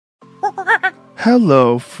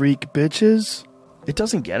Hello, freak bitches. It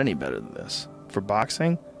doesn't get any better than this for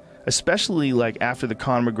boxing, especially like after the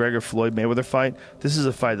Conor McGregor Floyd Mayweather fight. This is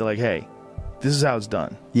a fight that, like, hey, this is how it's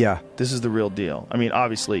done. Yeah, this is the real deal. I mean,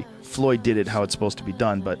 obviously Floyd did it how it's supposed to be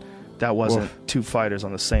done, but that wasn't two fighters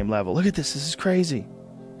on the same level. Look at this. This is crazy.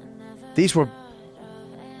 These were.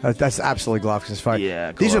 That's absolutely Golovkin's fight.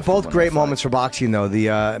 Yeah, these are both great moments for boxing, though. The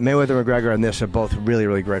Mayweather McGregor and this are both really,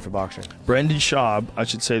 really great for boxing. Brendan Schaub, I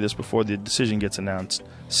should say this before the decision gets announced,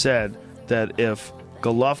 said that if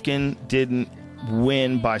Golovkin didn't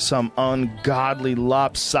win by some ungodly,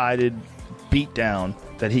 lopsided beatdown,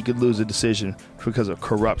 that he could lose a decision because of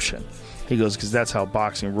corruption. He goes, because that's how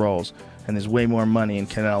boxing rolls, and there's way more money in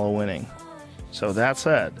Canelo winning. So that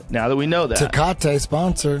said, now that we know that, Tecate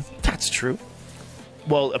sponsor. That's true.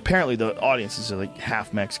 Well, apparently the audience is like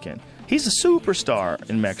half Mexican. He's a superstar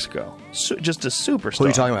in Mexico. Just a superstar. Who are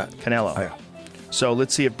you talking about? Canelo. Oh, yeah. So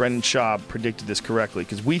let's see if Brendan Schaub predicted this correctly,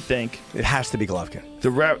 because we think it has to be Golovkin.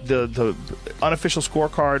 The unofficial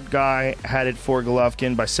scorecard guy had it for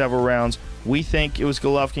Golovkin by several rounds. We think it was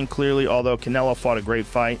Golovkin, clearly, although Canelo fought a great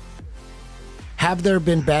fight. Have there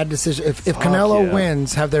been bad decisions? If Canelo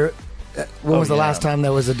wins, have there... When was the last time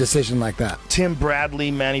there was a decision like that? Tim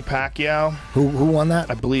Bradley, Manny Pacquiao. Who won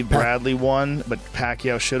that? I believe Bradley won, but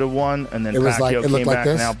Pacquiao should have won, and then Pacquiao came back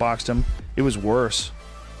and outboxed him. It was worse.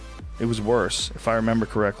 It was worse, if I remember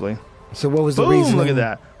correctly. So what was the reason? Look at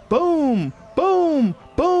that. Boom, boom,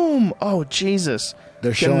 boom. Oh, Jesus.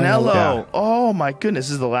 They're showing Canelo. Oh, my goodness.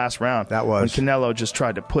 This is the last round. That was. When Canelo just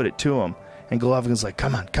tried to put it to him. And Golovkin's like,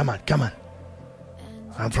 come on, come on, come on.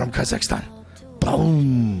 I'm from Kazakhstan.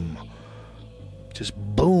 Boom. Just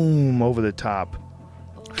boom over the top.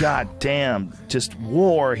 God damn. Just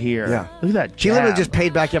war here. Yeah. Look at that jab. He literally just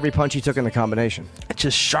paid back every punch he took in the combination.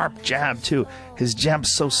 Just sharp jab, too. His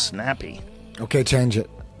jab's so snappy. Okay, change it.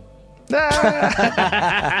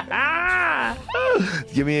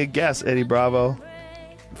 Give me a guess, Eddie Bravo.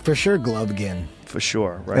 For sure, Golovkin. For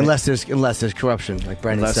sure, right? Unless there's corruption, like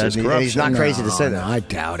Brandon said. And he's not crazy to say that. I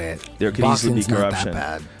doubt it. There could easily be corruption. Not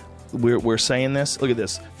that bad. We're saying this. Look at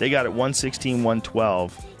this. They got it 116,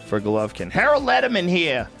 112 for Golovkin. Harold Letterman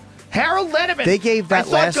here. Harold Letterman. They gave that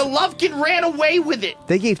I thought Golovkin ran away with it.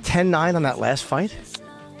 They gave 10-9 on that last fight?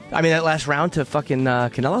 I mean, that last round to fucking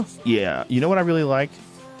Canelo? Yeah. You know what I really like?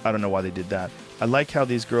 I don't know why they did that. I like how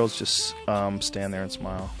these girls just stand there and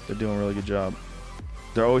smile. They're doing a really good job.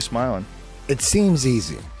 They're always smiling. It seems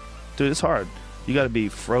easy. Dude, it's hard. You got to be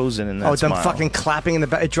frozen in that smile. Them fucking clapping in the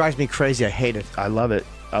back. It drives me crazy. I hate it. I love it.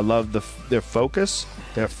 I love their focus.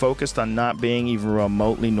 They're focused on not being even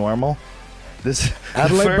remotely normal.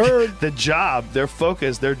 The job, their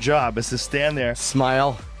focus, their job is to stand there,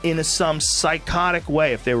 smile in some psychotic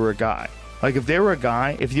way. If they were a guy, like if they were a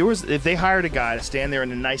guy, if they hired a guy to stand there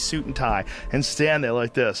in a nice suit and tie and stand there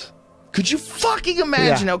like this, could you fucking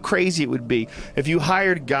imagine how crazy it would be if you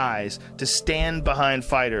hired guys to stand behind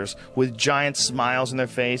fighters with giant smiles on their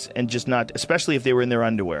face and just not, especially if they were in their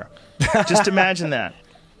underwear. Just imagine that.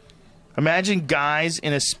 Imagine guys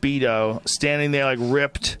in a Speedo standing there like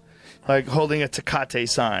ripped, like holding a Tecate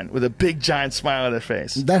sign with a big giant smile on their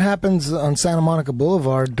face. That happens on Santa Monica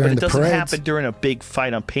Boulevard during the parades. But it doesn't happen during a big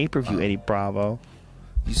fight on pay-per-view, Eddie Bravo.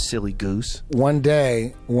 You silly goose. One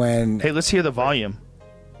day when... Hey, let's hear the volume.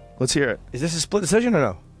 Let's hear it. Is this a split decision or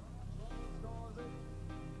no?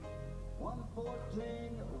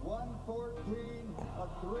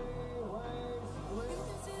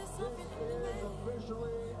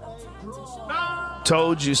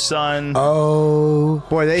 Told you, son. Oh,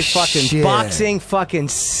 boy, they fucking shit. Boxing fucking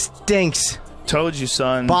stinks. Told you,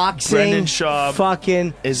 son. Boxing Brendan Schaub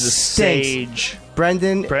fucking is a stinks. sage.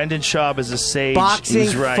 Brendan Schaub is a sage. Boxing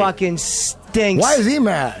He's right. fucking stinks. Why is he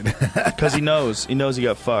mad? Because he knows. He knows he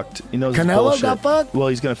got fucked. He knows Canelo got fucked? Well,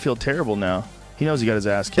 he's gonna feel terrible now. He knows he got his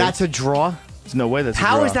ass kicked. That's a draw? There's no way that's a draw.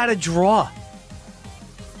 How is that a draw?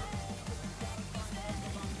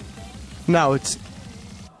 No, it's...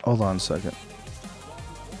 Hold on a second.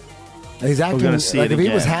 He's acting like if he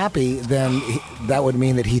was again. happy, then that would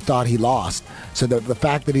mean that he thought he lost. So the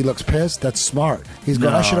fact that he looks pissed, that's smart. He's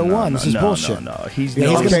going, I should have won. This is bullshit. No. He's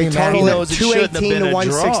going to be mad. He knows it shouldn't have been a draw.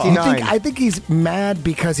 169. I think he's mad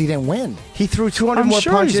because he didn't win. He threw 200 I'm more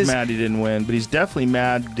sure punches. He's mad he didn't win, but he's definitely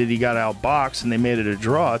mad that he got outboxed and they made it a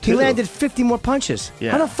draw, too. He landed 50 more punches.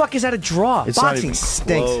 Yeah. How the fuck is that a draw? It's Boxing not even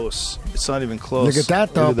stinks. close. It's not even close. Look at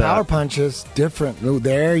that, though. Look at Power that. punches, different. Oh,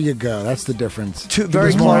 there you go. That's the difference.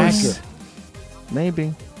 Very more close. accurate.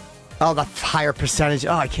 Maybe. Oh, the higher percentage.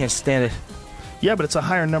 Oh, I can't stand it. Yeah, but it's a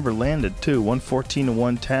higher number landed, too. 114 to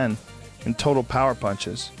 110 in total power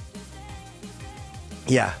punches.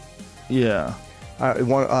 Yeah. Yeah.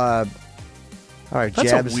 All right, That's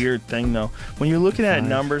jabs. a weird thing, though. When you're looking at it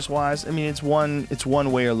numbers-wise, I mean, it's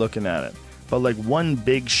one way of looking at it. But like one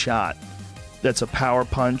big shot that's a power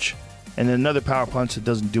punch and then another power punch that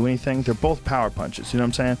doesn't do anything, they're both power punches. You know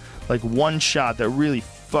what I'm saying? Like one shot that really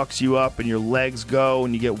fucks you up and your legs go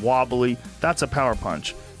and you get wobbly, that's a power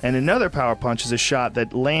punch. And another power punch is a shot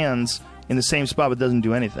that lands in the same spot but doesn't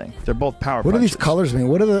do anything. They're both power punches. What do these colors mean?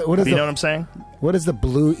 What is you know what I'm saying? What does the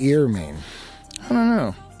blue ear mean? I don't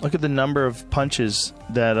know. Look at the number of punches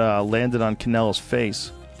that landed on Canelo's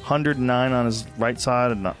face. 109 on his right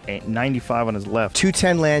side and 95 on his left.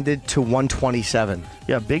 210 landed to 127.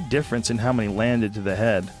 Yeah, big difference in how many landed to the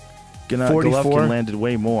head. 44. Golovkin landed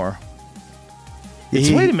way more. Wait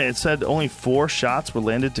a minute. It said only 4 shots were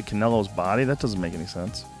landed to Canelo's body? That doesn't make any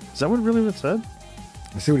sense. Is that what it said?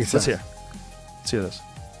 Let's see what he says. Let's hear this.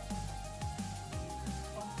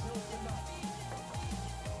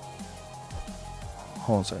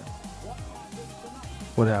 Hold on a second.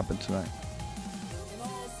 What happened tonight?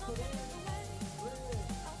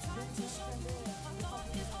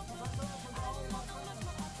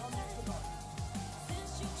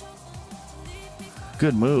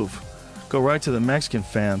 Good move. Go right to the Mexican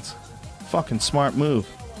fans. Fucking smart move.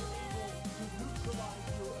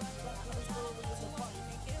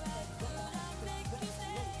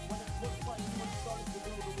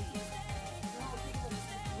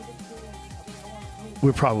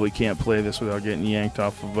 We probably can't play this without getting yanked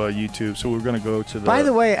off of YouTube, so we're going to go to the... By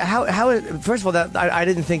the way, first of all, I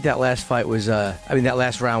didn't think that last fight was... that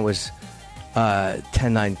last round was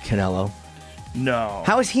 10-9 Canelo. No.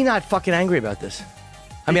 How is he not fucking angry about this?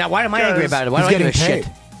 I mean, why am I angry about it? Why do I give a shit?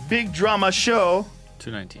 Big drama show.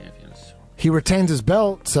 219 champions. He retains his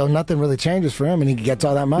belt, so nothing really changes for him, and he gets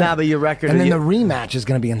all that money. Nah, but your record... And then the rematch is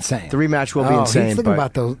going to be insane. The rematch will be insane. He's thinking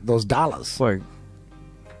about those dollars. Boy,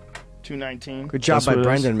 219. good job by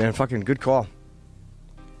Brendan, man. Fucking good call.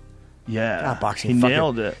 Yeah. God, boxing. He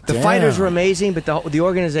nailed it. The fighters were amazing, but the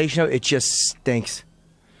organization, it just stinks.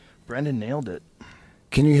 Brendan nailed it.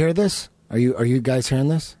 Can you hear this? Are you guys hearing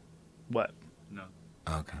this? What? No.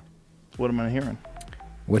 Okay. What am I hearing?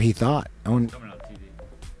 What he thought. Coming on TV.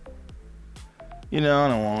 You know, I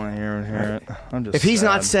don't want to hear it. I'm just If he's sad.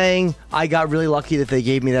 not saying, I got really lucky that they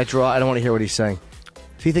gave me that draw, I don't want to hear what he's saying.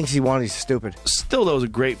 If he thinks he won, he's stupid. Still, that was a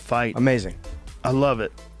great fight. Amazing. I love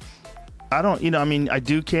it. I don't, I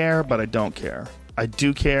do care, but I don't care. I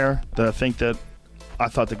do care that I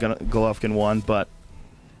thought that Golovkin won, but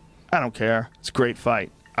I don't care. It's a great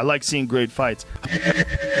fight. I like seeing great fights.